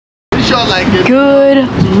y'all like it. Good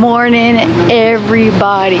morning,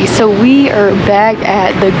 everybody. So we are back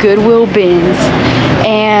at the Goodwill bins,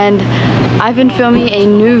 and I've been filming a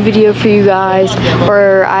new video for you guys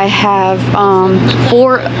where I have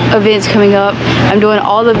 4 events coming up. I'm doing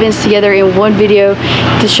all the events together in one video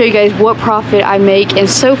to show you guys what profit I make, and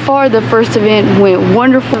so far the first event went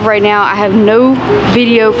wonderful. Right now I have no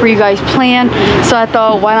video for you guys planned, so I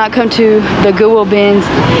thought why not come to the Goodwill bins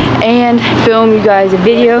and film you guys a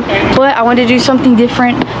video. But I wanted to do something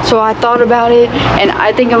different, so I thought about it, and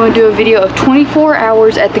I think I'm going to do a video of 24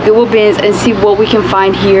 hours at the Goodwill bins and see what we can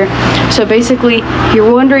find here. So basically,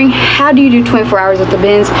 you're wondering how do you do 24 hours at the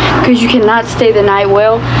bins, because you cannot stay the night.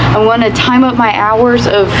 Well, I'm going to time up my hours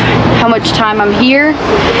of how much time I'm here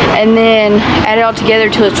and then add it all together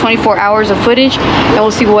till it's 24 hours of footage, and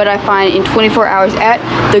we'll see what I find in 24 hours at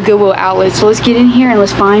the Goodwill outlet. So let's get in here and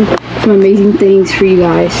let's find some amazing things for you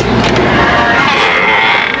guys.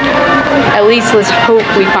 At least let's hope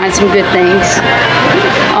we find some good things.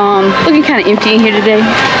 Looking kind of empty in here today.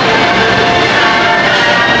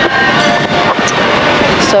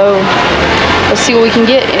 So let's see what we can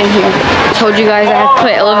get in here. I told you guys I have to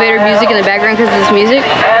put elevator music in the background because of this music.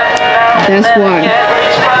 That's why.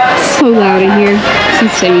 It's so loud in here. It's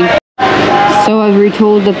insane. So I was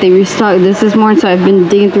retold that they restocked this morning, so I've been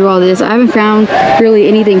digging through all this. I haven't found really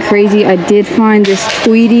anything crazy. I did find this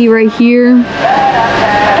Tweety right here.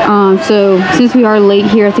 So since we are late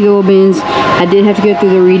here at the Goodwill bins, I did have to go through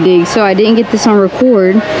the redig. So I didn't get this on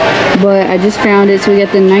record, but I just found it. So we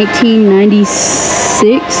got the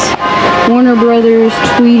 1996 Warner Brothers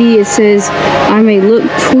Tweety. It says, "I may look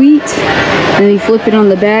tweet," and you flip it on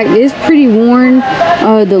the back. It's pretty worn.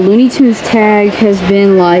 The Looney Tunes tag has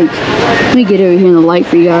been like, let me get over here in the light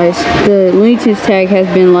for you guys. The Looney Tunes tag has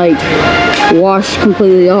been like washed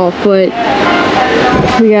completely off, but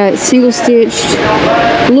we got single stitched,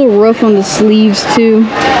 a little rough on the sleeves too.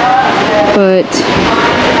 But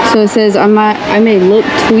so it says, I may look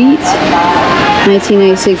tweet,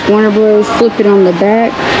 1996 Warner Bros. Flip it on the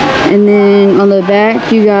back, and then on the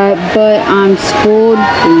back you got, but I'm spoiled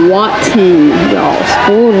rotten, y'all.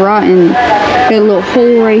 Spoiled rotten. Got a little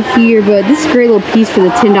hole right here, but this is a great little piece for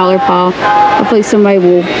the $10 pile. Hopefully somebody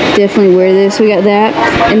will definitely wear this. We got that,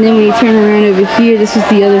 and then when you turn around over here, this is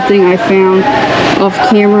the other thing I found off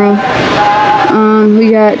camera.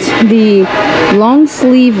 We got the long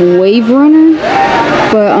sleeve Wave Runner,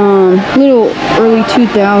 but little early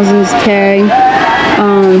 2000s tag.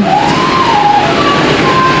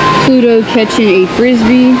 Pluto catching a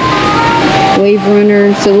frisbee. Wave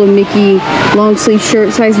Runner, so little Mickey long sleeve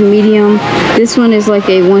shirt, size medium. This one is like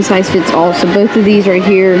a one size fits all, so both of these right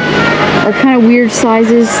here are kind of weird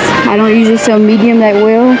sizes. I don't usually sell medium that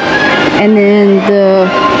well, and then the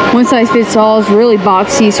one size fits all is really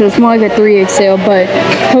boxy, so it's more like a 3XL, but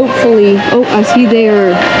hopefully, oh, I see they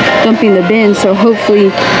are dumping the bin, so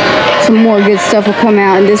hopefully some more good stuff will come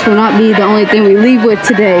out, and this will not be the only thing we leave with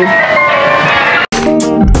today.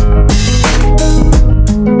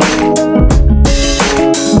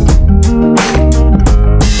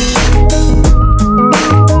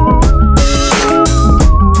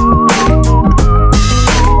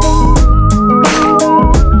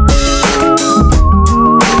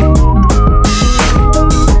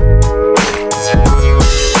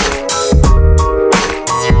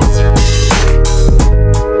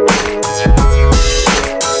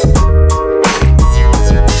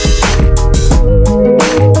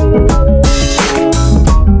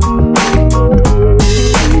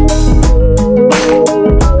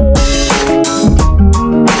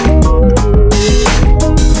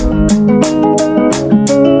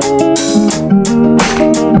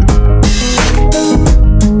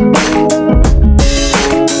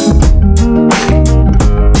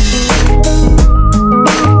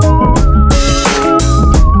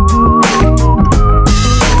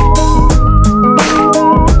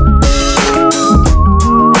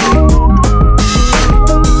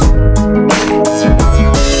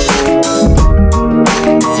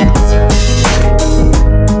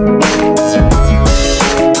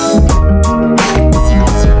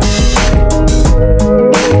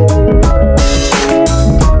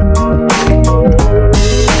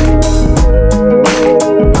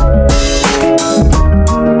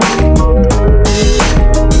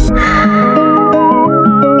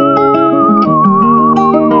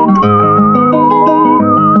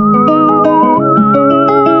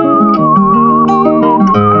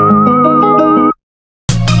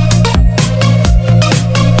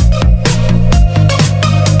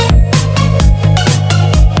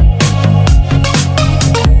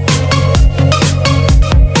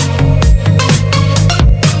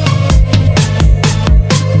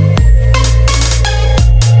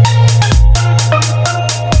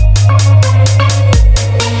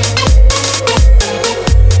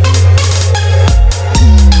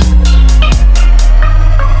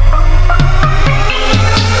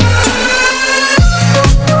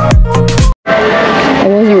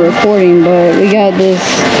 recording, but we got this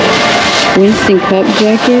Winston Cup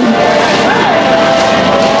jacket.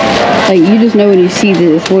 Like, you just know when you see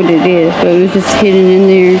this what it is, but it was just hidden in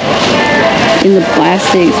there in the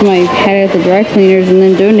plastic. Somebody had it at the dry cleaners and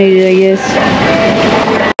then donated, I guess.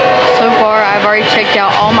 So far, I've already checked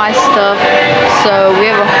out all my stuff. So we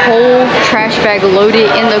have a whole trash bag loaded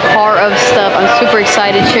in the car of stuff. I'm super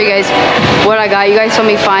excited to show you guys what I got. You guys saw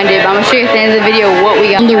me find it, but I'm gonna show you at the end of the video what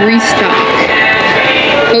we got on the restock.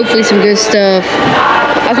 Hopefully some good stuff.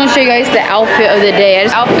 I was gonna show you guys the outfit of the day.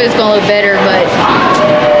 This outfit's gonna look better, but it's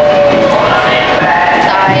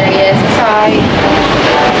alright, I guess. It's alright.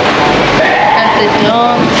 Got the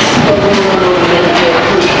dunks,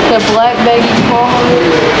 the black baggy card,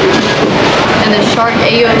 and the shark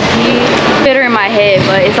AOG. Better in my head,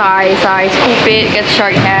 but it's alright. It's alright. It's cool fit. Got the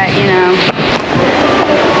shark hat, you know.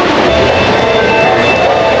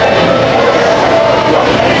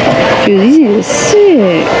 Dude, these things are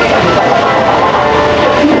sick.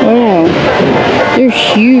 Wow. They're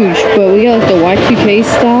huge, but we got like the Y2K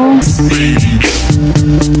style.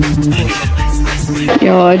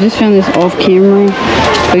 Yo, I just found this off camera.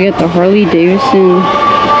 We got the Harley Davidson.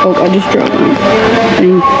 Oh, I just dropped one.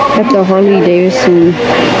 And got the Harley Davidson.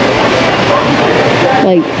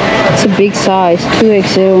 Like, it's a big size,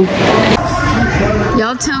 2XL.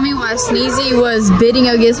 Y'all tell me why Sneezy was bidding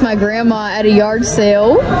against my grandma at a yard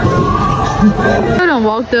sale. I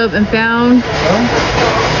walked up and found,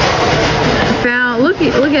 look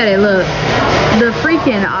at it, look. The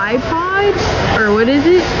freaking iPod, or what is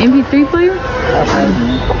it? MP3 player?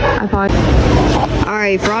 iPod.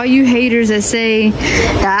 Alright, for all you haters that say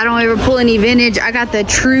that I don't ever pull any vintage, I got the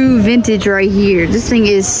true vintage right here. This thing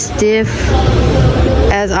is stiff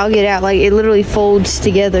as I'll get out. Like, it literally folds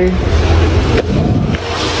together.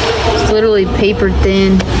 It's literally paper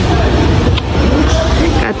thin.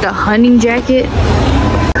 Got the hunting jacket.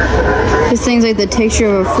 This thing's like the texture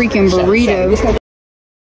of a freaking burrito.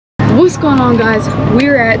 What's going on, guys?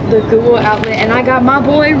 We're at the Goodwill outlet and I got my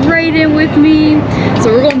boy Raiden with me.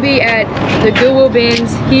 So we're gonna be at the Goodwill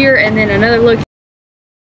bins here and then another look.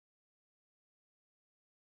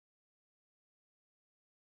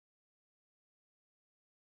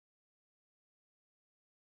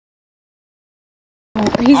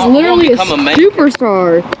 He's literally a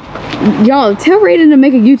superstar. Y'all, tell Raiden to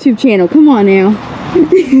make a YouTube channel. Come on now.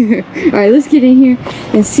 Alright, let's get in here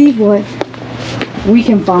and see what we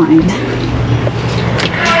can find.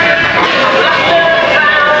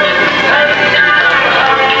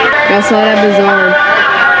 Y'all saw that bazaar.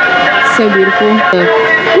 It's so beautiful.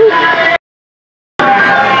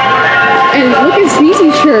 And look at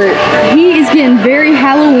Sneezy's shirt. He is getting very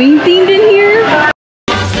Halloween themed in here.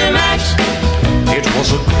 It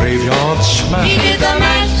was a graveyard smash.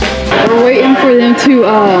 We're waiting for them to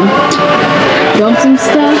dump some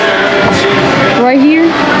stuff right here.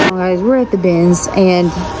 Guys, we're at the bins and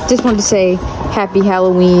just wanted to say happy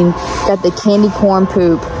Halloween. Got the candy corn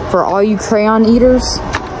poop for all you crayon eaters.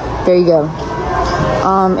 There you go.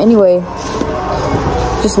 Anyway,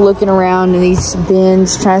 just looking around in these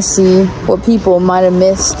bins trying to see what people might have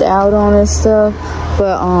missed out on and stuff.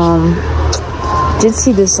 But did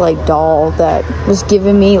see this like doll that was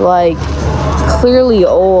giving me like clearly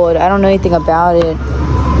old. I don't know anything about it.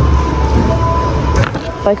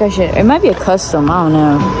 Like I should, it might be a custom, I don't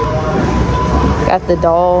know. Got the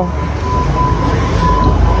doll.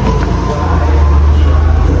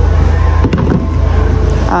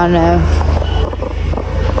 I don't know.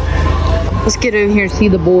 Let's get over here and see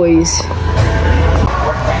the boys.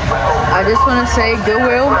 I just want to say,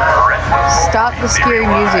 Goodwill, stop the scary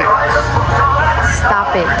music.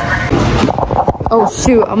 Stop it. Oh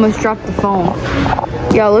shoot, I almost dropped the phone.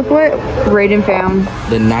 Y'all, look what Raiden found.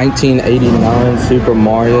 The 1989 Super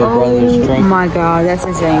Mario Brothers truck. Oh my god, that's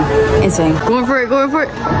insane. Insane. Going for it, going for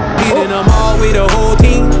it. Getting them all with the whole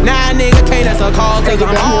team. Nah, nigga, can't that's a call cause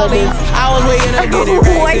I'm all in. I was waiting to get it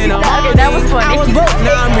right and I'm all in. That was funny. I was broke,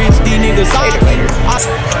 now I'm rich, these niggas salty.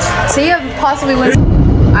 So you possibly went.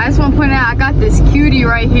 I just want to point out, I got this cutie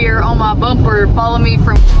right here on my bumper. Follow me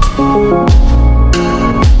from.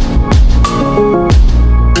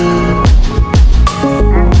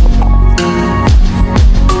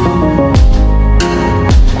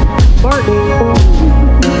 Bart.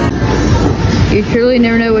 You truly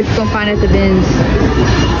never know what you're gonna find at the bins.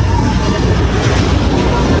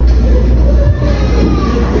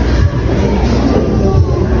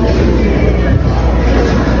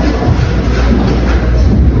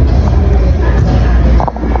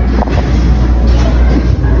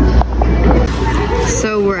 So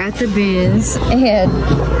we're at the bins and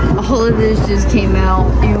all of this just came out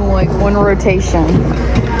in like one rotation.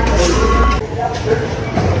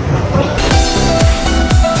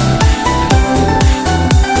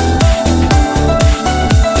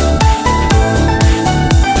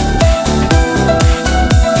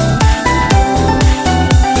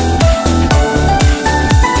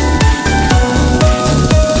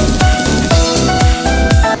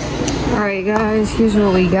 here's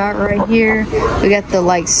what we got right here. We got the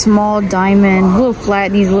like small diamond, little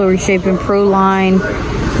flat, these little reshaping Pro Line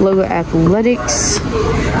logo athletics.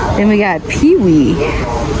 Then we got Pee-wee.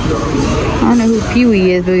 I don't know who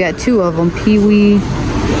Pee-wee is, but we got two of them. Pee-wee.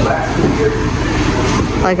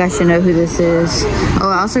 Like I should know who this is. Oh,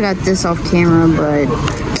 I also got this off camera, but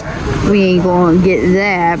we ain't gonna get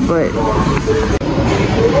that, but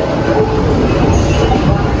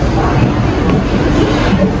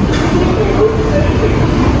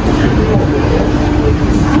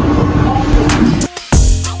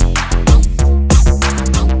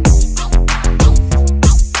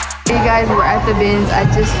hey guys, we're at the bins. I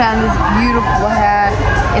just found this beautiful hat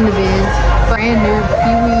in the bins. Brand new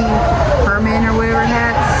Pee-wee Herman or whatever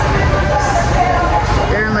hats.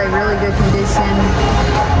 They're in like really good condition.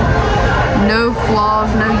 No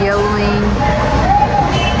flaws, no yellowing.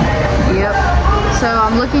 Yep. So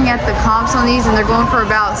I'm looking at the comps on these and they're going for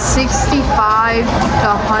about $65 to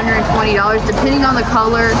 $120 depending on the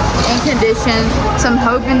color and condition. So I'm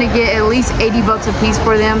hoping to get at least 80 bucks a piece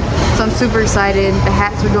for them. So I'm super excited. The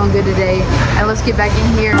hats are doing good today. And let's get back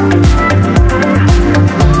in here.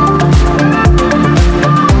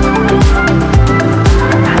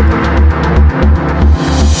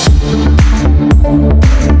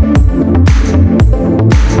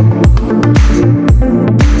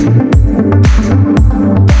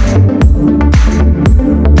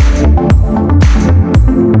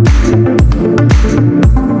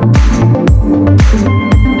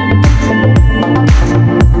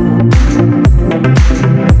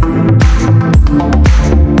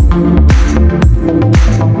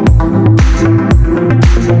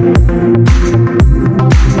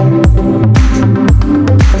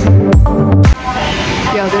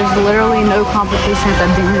 There's literally no competition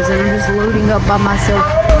at the bins and I'm just loading up by myself.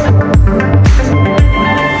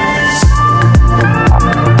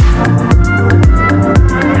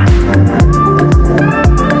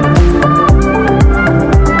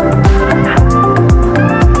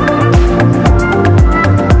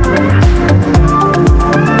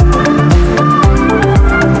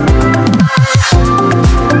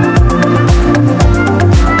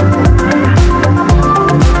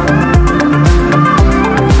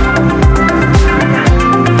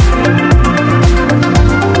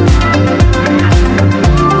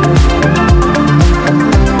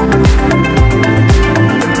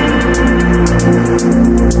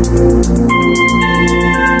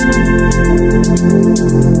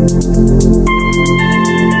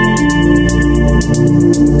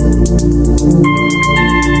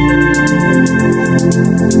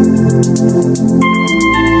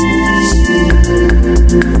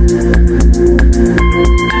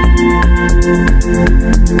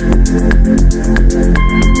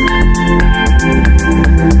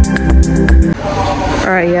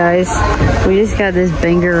 Alright guys, we just got this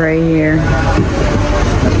banger right here.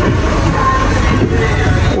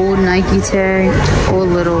 Old Nike tag, old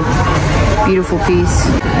little beautiful piece.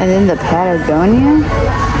 And then the Patagonia.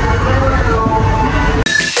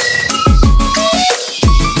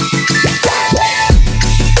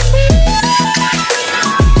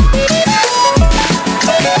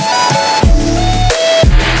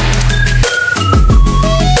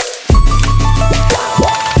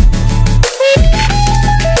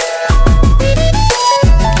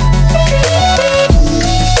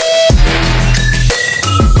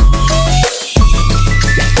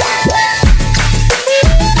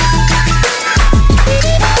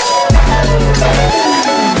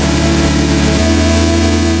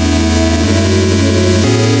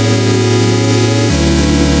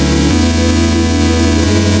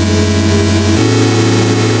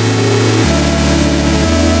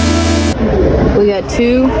 We got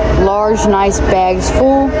two large, nice bags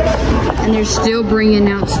full, and they're still bringing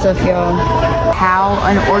out stuff, y'all. How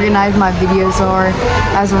unorganized my videos are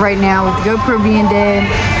as of right now with the GoPro being dead.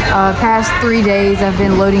 Past 3 days, I've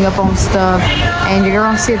been loading up on stuff, and you're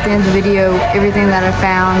gonna see at the end of the video everything that I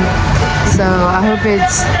found. So I hope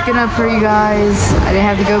it's good enough for you guys. I didn't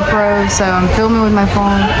have the GoPro, so I'm filming with my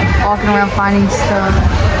phone, walking around finding stuff,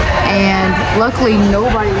 and luckily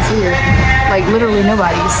nobody's here, like literally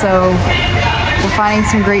nobody. So we're finding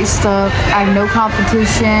some great stuff. I have no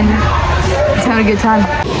competition. Just having a good time.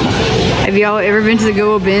 Have y'all ever been to the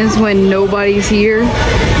Goodwill bins when nobody's here?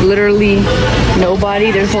 Literally nobody.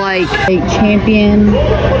 There's like a Champion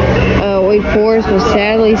Wake Forest, but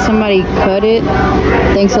sadly somebody cut it.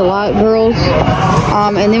 Thanks a lot, girls.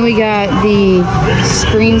 And then we got the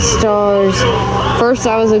Screen Stars. First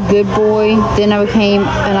I was a good boy, then I became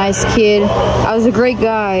a nice kid. I was a great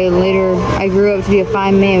guy. Later I grew up to be a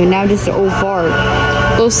fine man, but now I'm just an old fart.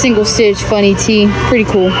 Little single stitch funny tee, pretty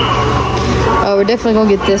cool. We're definitely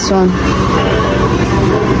gonna get this one.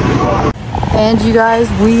 And you guys,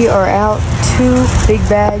 we are out 2 big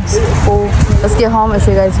bags full. Let's get home and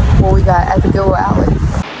show you guys what we got at the Goodwill outlet.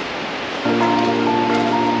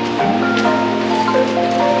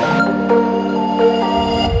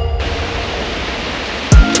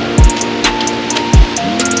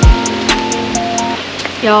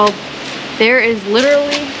 Y'all, there is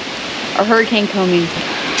literally a hurricane coming.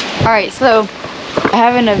 Alright, so I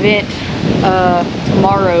have an event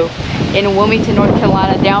tomorrow in Wilmington, North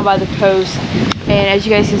Carolina, down by the coast. And as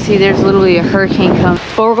you guys can see, there's literally a hurricane coming.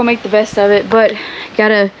 But we're gonna make the best of it. But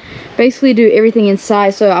gotta basically do everything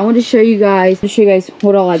inside. So I want to show you guys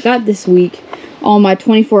what all I got this week on my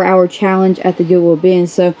 24-hour challenge at the Goodwill bin.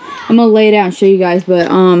 So I'm gonna lay it out and show you guys. But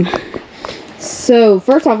so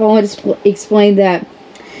first off, I want to explain that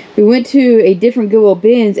we went to a different Goodwill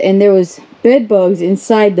bins and there was bed bugs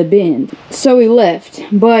inside the bin. So we left.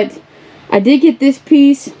 But I did get this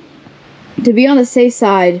piece to be on the safe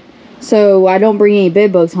side, so I don't bring any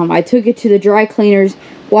bed bugs home. I took it to the dry cleaners,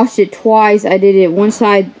 washed it twice. I did it one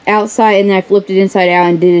side outside and then I flipped it inside out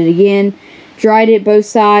and did it again. Dried it both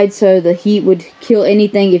sides so the heat would kill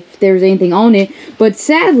anything if there was anything on it. But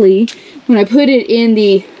sadly, when I put it in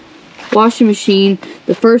the washing machine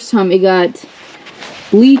the first time, it got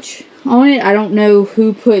bleach on it. I don't know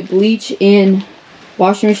who put bleach in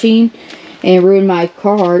washing machine and ruined my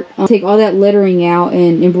Carhartt. I'll take all that lettering out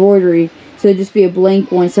and embroidery, so it'll just be a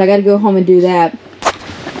blank one. So I gotta go home and do that.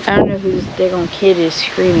 I don't know who this daggone kid is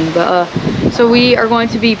screaming, but so we are going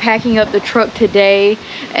to be packing up the truck today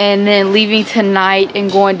and then leaving tonight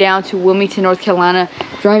and going down to Wilmington, North Carolina,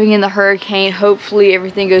 driving in the hurricane. Hopefully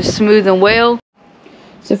everything goes smooth and well.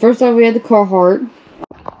 So first off, we had the Carhartt.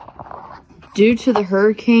 Due to the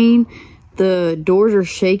hurricane, the doors are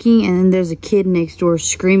shaking, and then there's a kid next door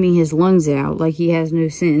screaming his lungs out like he has no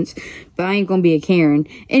sense. But I ain't gonna be a Karen.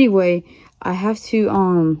 Anyway, I have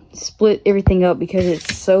to split everything up because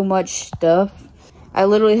it's so much stuff. I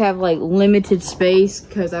literally have like limited space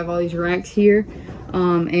because I have all these racks here.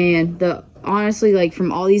 And honestly, like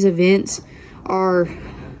from all these events, our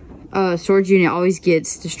storage unit always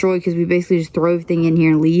gets destroyed because we basically just throw everything in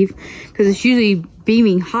here and leave, because it's usually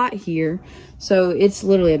beaming hot here. So it's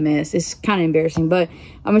literally a mess. It's kind of embarrassing, but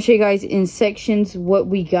I'm gonna show you guys in sections what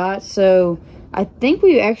we got. So I think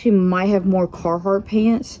we actually might have more Carhartt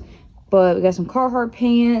pants, but we got some Carhartt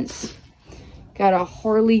pants. Got a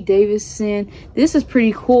Harley Davidson. This is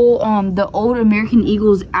pretty cool. The old American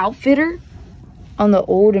Eagles outfitter on the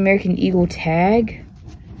old American Eagle tag.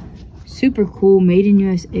 Super cool, made in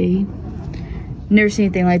USA. Never seen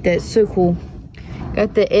anything like that. So cool.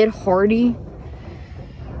 Got the Ed Hardy.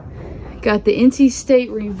 Got the NC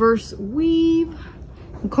State reverse weave,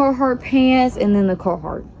 the Carhartt pants, and then the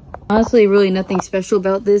Carhartt. Honestly, really nothing special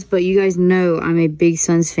about this, but you guys know I'm a big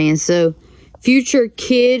Suns fan. So, future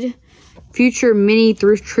mini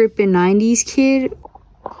thrift trip in 90s kid.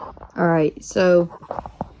 Alright, so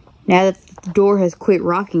now that the door has quit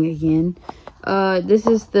rocking again, this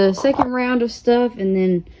is the second round of stuff, and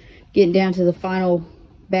then getting down to the final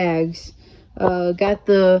bags. Got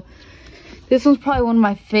this one's probably one of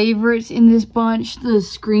my favorites in this bunch, the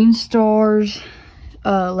Screen Stars,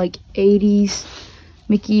 like 80s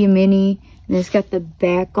Mickey and Minnie. And it's got the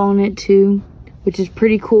back on it too, which is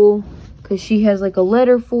pretty cool because she has like a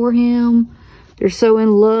letter for him. They're so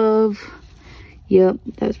in love. Yep,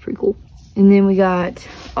 that's pretty cool. And then we got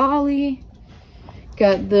Ollie.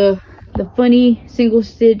 Got the funny single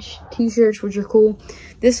stitch t-shirts, which are cool.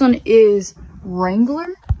 This one is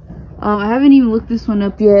Wrangler. I haven't even looked this one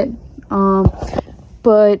up yet.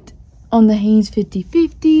 But on the Hanes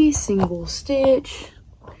 50/50 single stitch,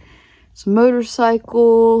 some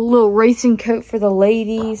motorcycle, little racing coat for the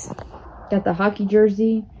ladies, got the hockey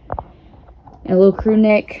jersey and a little crew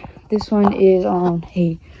neck. This one is on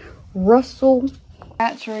a Russell.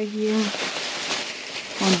 Hats right here.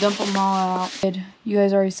 I'm gonna dump them all out. You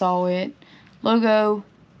guys already saw it. Logo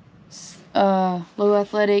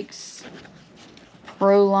Athletics,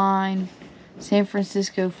 Pro Line, San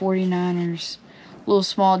Francisco 49ers, little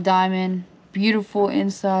small diamond, beautiful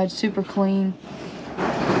inside, super clean.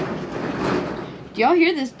 Do y'all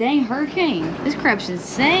hear this dang hurricane? This crap's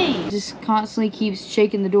insane. Just constantly keeps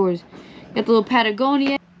shaking the doors. Got the little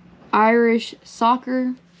Patagonia, Irish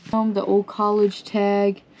soccer, the old college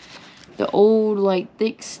tag, the old like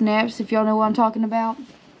thick snaps, if y'all know what I'm talking about.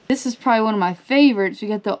 This is probably one of my favorites. We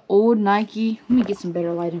got the old Nike. Let me get some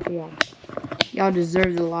better lighting for y'all. Y'all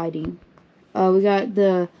deserve the lighting. We got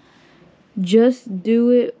the Just Do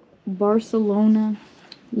It Barcelona,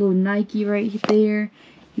 little Nike right there.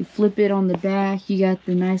 You flip it on the back. You got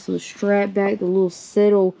the nice little strap back, the little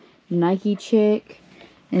settle Nike check.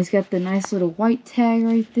 And it's got the nice little white tag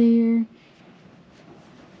right there.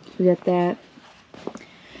 We got that.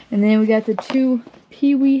 And then we got the 2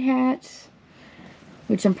 Pee-wee hats,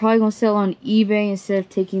 which I'm probably going to sell on eBay instead of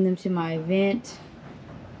taking them to my event.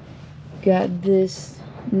 Got this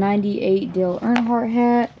 98 Dale Earnhardt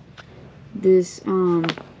hat. This,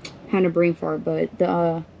 kind of brain fart, but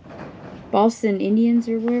the, Boston Indians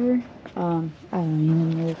or whatever. I don't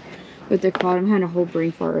even know what they're called. I'm having a whole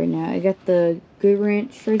brain fart right now. I got the Good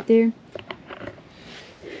Ranch right there.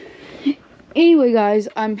 Anyway, guys,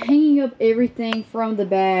 I'm hanging up everything from the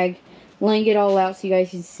bag, laying it all out so you guys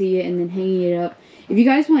can see it, and then hanging it up. If you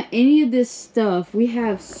guys want any of this stuff, we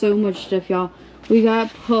have so much stuff, y'all. We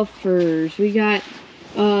got puffers. We got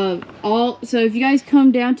so if you guys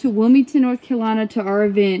come down to Wilmington, North Carolina to our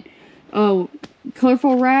event,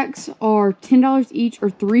 colorful racks are $10 each or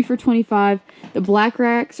 3 for $25. The black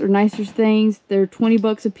racks are nicer things. They're 20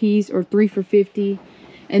 bucks a piece or 3 for $50.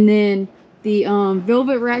 And then the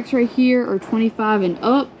velvet racks right here are 25 and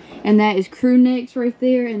up, and that is crew necks right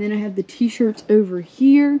there. And then I have the t-shirts over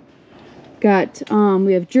here. Got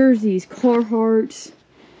we have jerseys, Carhartts,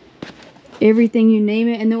 everything you name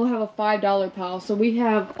it. And then we'll have a $5 pile. So we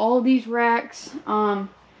have all these racks.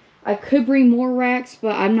 I could bring more racks,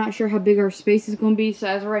 but I'm not sure how big our space is going to be. So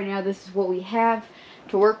as of right now, this is what we have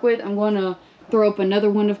to work with. I'm going to throw up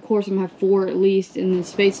another one, of course. I'm going to have 4 at least, and then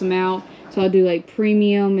space them out. So I'll do like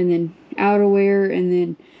premium and then outerwear, and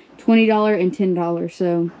then $20 and $10.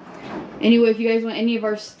 So anyway, if you guys want any of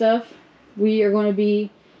our stuff, we are going to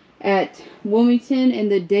be at Wilmington,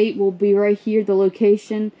 and the date will be right here, the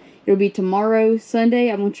location. It'll be tomorrow,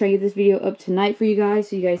 Sunday. I'm going to try to get this video up tonight for you guys,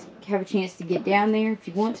 so you guys have a chance to get down there if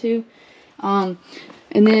you want to. And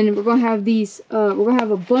then we're going to have these, we're going to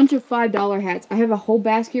have a bunch of $5 hats. I have a whole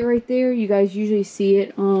basket right there. You guys usually see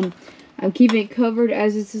it. I'm keeping it covered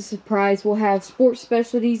as it's a surprise. We'll have sports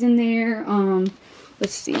specialties in there.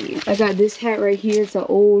 Let's see. I got this hat right here. It's an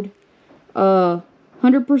old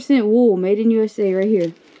 100% wool, made in USA right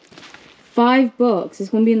here. $5. It's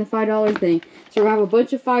going to be in the $5 thing. So we're going to have a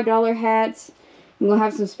bunch of $5 hats. We're going to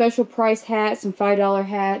have some special price hats, some $5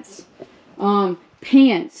 hats.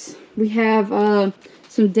 Pants. We have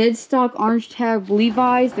some dead stock orange tab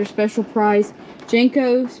Levi's. They're special price.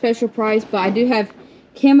 Jenko, special price. But I do have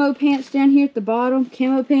camo pants down here at the bottom.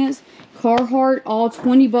 Camo pants. Carhartt, all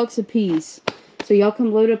 20 bucks a piece. So y'all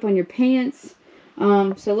come load up on your pants.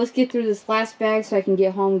 So let's get through this last bag so I can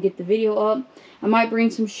get home and get the video up. I might bring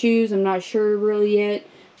some shoes. I'm not sure really yet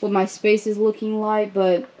what my space is looking like,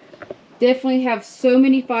 but definitely have so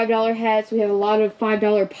many $5 hats. We have a lot of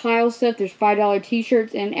 $5 pile stuff. There's $5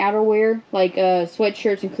 t-shirts and outerwear, like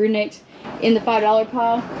sweatshirts and crew necks in the $5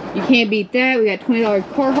 pile. You can't beat that. We got $20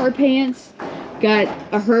 Carhartt pants. Got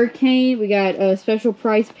a Hurricane. We got special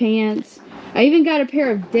price pants. I even got a pair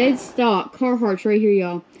of dead stock Carhartts right here,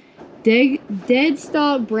 y'all. Dead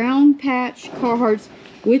stock brown patch Carhartts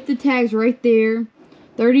with the tags right there.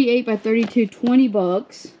 38 by 32, 20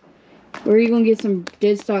 bucks. Where are you going to get some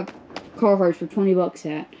dead stock Carhartts for 20 bucks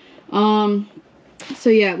at? So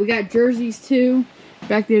yeah, we got jerseys too.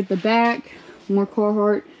 Back there at the back. More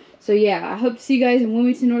Carhartt. So yeah, I hope to see you guys in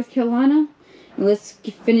Wilmington, North Carolina. And let's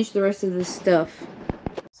finish the rest of this stuff.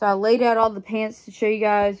 So I laid out all the pants to show you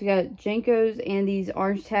guys. We got Jenkos and these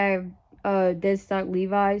orange tag dead stock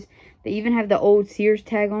Levi's. They even have the old Sears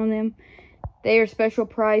tag on them. They are special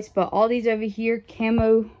price, but all these over here,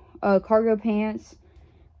 camo cargo pants,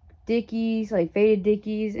 Dickies, like faded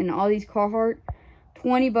Dickies, and all these Carhartt,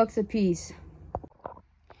 20 bucks a piece.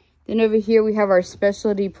 Then over here we have our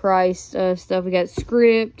specialty price stuff. We got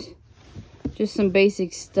Script, just some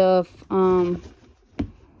basic stuff.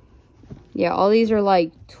 Yeah, all these are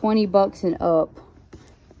like 20 bucks and up.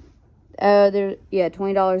 They're, yeah,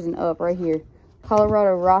 $20 and up right here.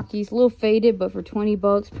 Colorado Rockies, a little faded, but for 20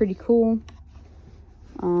 bucks, pretty cool.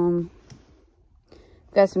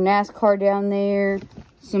 Got some NASCAR down there,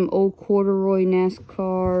 some old corduroy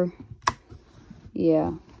NASCAR.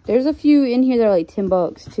 Yeah, there's a few in here that are like 10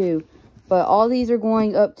 bucks too. But all these are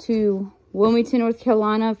going up to Wilmington, North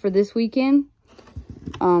Carolina for this weekend.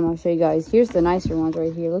 I'll show you guys. Here's the nicer ones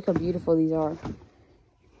right here. Look how beautiful these are.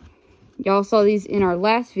 Y'all saw these in our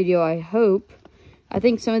last video, I hope. I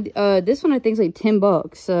think some of the, this one I think is like 10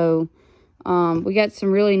 bucks. So we got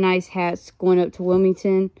some really nice hats going up to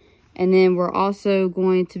Wilmington. And then we're also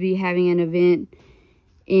going to be having an event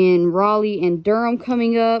in Raleigh and Durham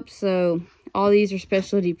coming up. So all these are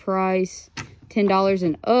specialty price, $10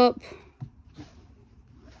 and up.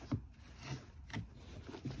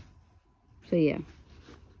 So yeah,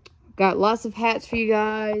 got lots of hats for you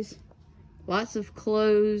guys. Lots of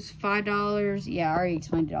clothes, $5. Yeah, I already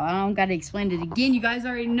explained it all. I don't gotta explain it again. You guys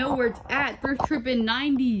already know where it's at. Thrift trip in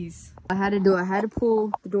 90s. I had to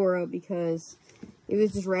pull the door up because it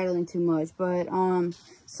was just rattling too much. But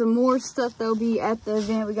some more stuff that'll be at the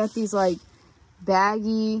event. We got these like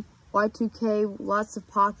baggy Y2K, lots of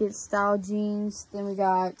pockets style jeans. Then we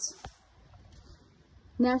got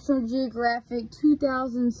National Geographic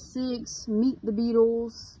 2006 Meet the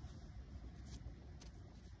Beatles.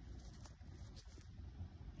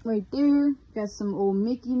 Right there, got some old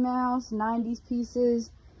Mickey Mouse 90s pieces,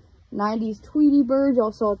 90s Tweety Bird,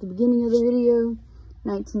 y'all saw at the beginning of the video,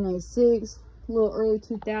 1996, a little early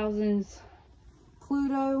 2000s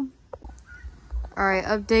Pluto. Alright,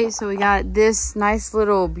 update. So we got this nice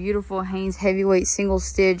little beautiful Hanes heavyweight single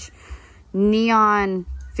stitch neon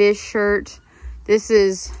fish shirt. This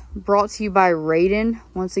is brought to you by Raiden,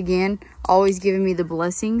 once again, always giving me the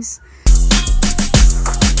blessings.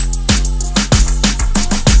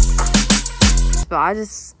 But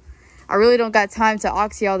I really don't got time to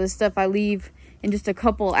oxy all this stuff. I leave in just a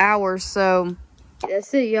couple hours, so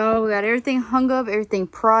that's it, y'all. We got everything hung up, everything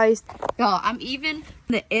priced. Y'all, I'm even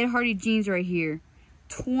the Ed Hardy jeans right here.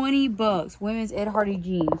 20 bucks, women's Ed Hardy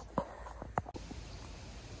jeans.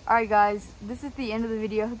 Alright guys, this is the end of the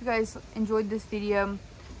video. I hope you guys enjoyed this video.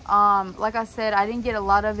 Like I said, I didn't get a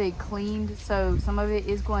lot of it cleaned, so some of it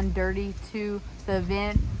is going dirty to the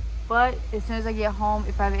event. But as soon as I get home,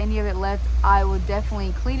 if I have any of it left, I will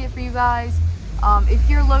definitely clean it for you guys. If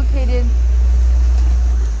you're located...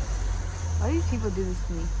 Why do these people do this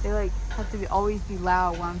to me? They like have to always be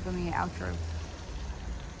loud while I'm filming an outro.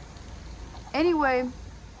 Anyway,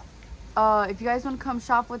 if you guys want to come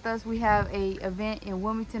shop with us, we have a event in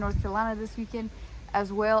Wilmington, North Carolina this weekend,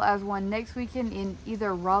 as well as one next weekend in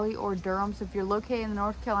either Raleigh or Durham. So if you're located in the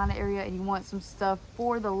North Carolina area and you want some stuff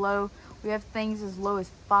for the low, we have things as low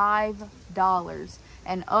as $5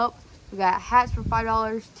 and up. We got hats for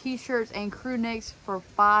 $5, t-shirts and crew necks for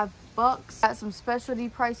 $5. Got some specialty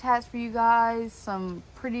price hats for you guys, some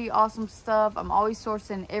pretty awesome stuff. I'm always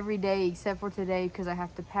sourcing every day except for today because I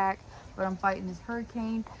have to pack, but I'm fighting this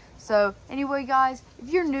hurricane. So anyway guys, if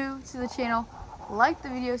you're new to the channel, like the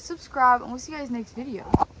video, subscribe, and we'll see you guys next video.